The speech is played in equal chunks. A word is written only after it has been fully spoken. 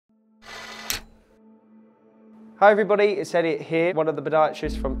Hi everybody, it's Elliot here, one of the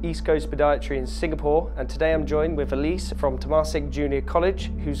podiatrists from East Coast Podiatry in Singapore, and today I'm joined with Elise from Temasek Junior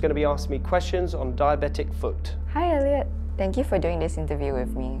College, who's going to be asking me questions on diabetic foot. Hi Elliot, thank you for doing this interview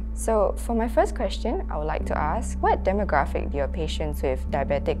with me. So for my first question, I would like to ask, what demographic do your patients with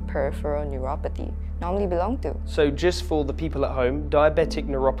diabetic peripheral neuropathy normally belong to? So just for the people at home, diabetic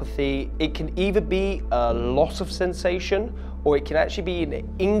neuropathy, it can either be a loss of sensation or it can actually be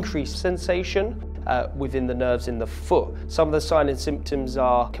an increased sensation within the nerves in the foot. Some of the signs and symptoms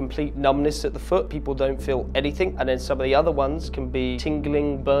are complete numbness at the foot, people don't feel anything, and then some of the other ones can be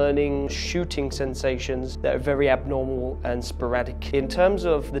tingling, burning, shooting sensations that are very abnormal and sporadic. In terms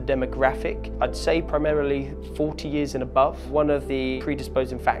of the demographic, I'd say primarily 40 years and above. One of the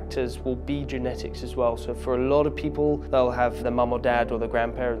predisposing factors will be genetics as well, so for a lot of people they'll have their mum or dad or their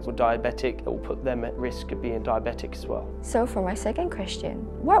grandparents were diabetic, that will put them at risk of being diabetic as well. So for my second question,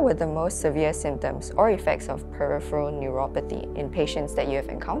 what were the most severe symptoms or effects of peripheral neuropathy in patients that you have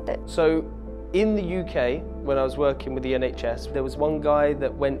encountered? So in the UK, when I was working with the NHS, there was one guy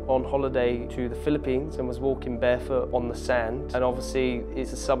that went on holiday to the Philippines and was walking barefoot on the sand. And obviously,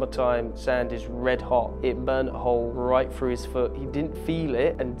 it's the summertime, sand is red hot. It burnt a hole right through his foot. He didn't feel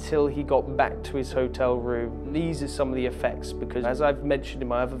it until he got back to his hotel room. These are some of the effects because, as I've mentioned in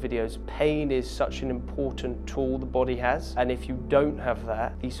my other videos, pain is such an important tool the body has. And if you don't have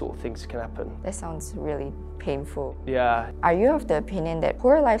that, these sort of things can happen. That sounds really painful. Yeah. Are you of the opinion that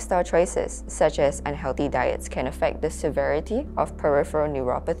poor lifestyle choices, such as unhealthy diets, can affect the severity of peripheral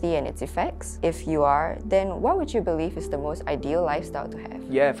neuropathy and its effects? If you are, then what would you believe is the most ideal lifestyle to have?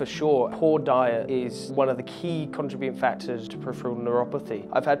 Yeah, for sure. Poor diet is one of the key contributing factors to peripheral neuropathy.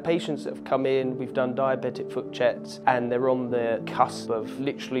 I've had patients that have come in, we've done diabetic foot checks, and they're on the cusp of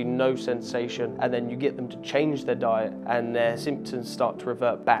literally no sensation, and then you get them to change their diet and their symptoms start to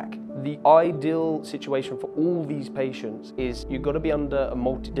revert back. The ideal situation for all these patients is you've got to be under a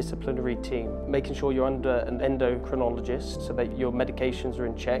multidisciplinary team, making sure you're under an endocrinologist so that your medications are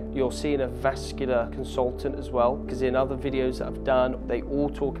in check. You're seeing a vascular consultant as well, because in other videos that I've done, they all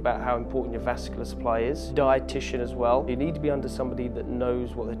talk about how important your vascular supply is. Dietitian as well. You need to be under somebody that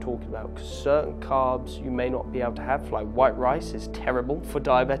knows what they're talking about, because certain carbs you may not be able to have, like white rice is terrible for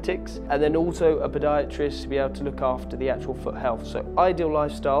diabetics. And then also a podiatrist to be able to look after the actual foot health. So ideal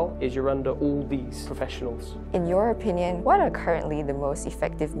lifestyle is you're under all these professionals. In your opinion, what are currently the most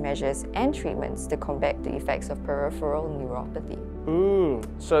effective measures and treatments to combat the effects of peripheral neuropathy?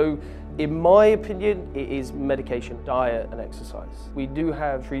 So in my opinion, it is medication, diet and exercise. We do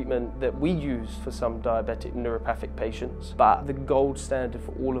have treatment that we use for some diabetic neuropathic patients, but the gold standard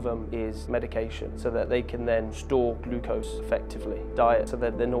for all of them is medication so that they can then store glucose effectively. Diet so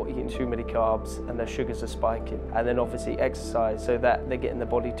that they're not eating too many carbs and their sugars are spiking. And then obviously exercise so that they're getting the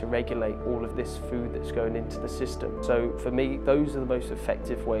body to regulate all of this food that's going into the system. So for me, those are the most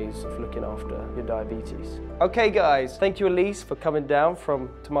effective ways of looking after your diabetes. Okay guys, thank you Elise for coming down from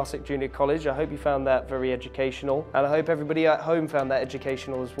Temasek Junior College. I hope you found that very educational, and I hope everybody at home found that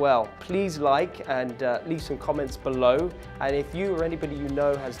educational as well. Please like and leave some comments below, and if you or anybody you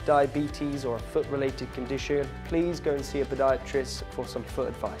know has diabetes or a foot related condition, please go and see a podiatrist for some foot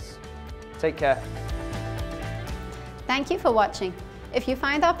advice. Take care. Thank you for watching. If you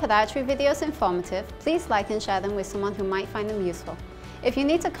find our podiatry videos informative, please like and share them with someone who might find them useful. If you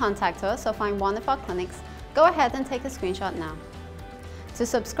need to contact us or find one of our clinics, go ahead and take a screenshot now. To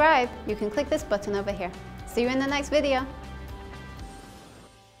subscribe, you can click this button over here. See you in the next video.